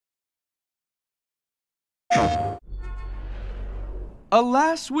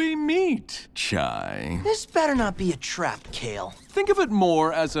Alas we meet, Chai. This better not be a trap, Kale. Think of it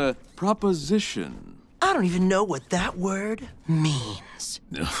more as a proposition. I don't even know what that word means.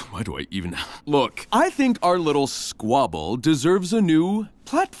 Ugh, why do I even... Look, I think our little squabble deserves a new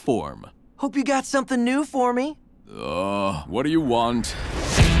platform. Hope you got something new for me. What do you want?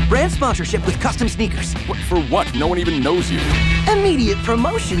 Brand sponsorship with custom sneakers. What, for what? No one even knows you. Immediate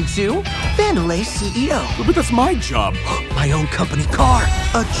promotion to Vandelay CEO. But that's my job. My own company car.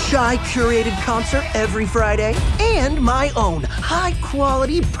 A Chai curated concert every Friday. And my own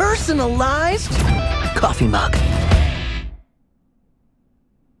high-quality, personalized coffee mug.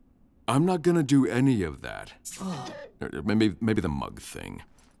 I'm not gonna do any of that. Maybe the mug thing.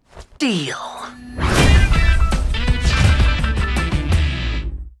 Deal.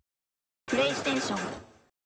 PlayStation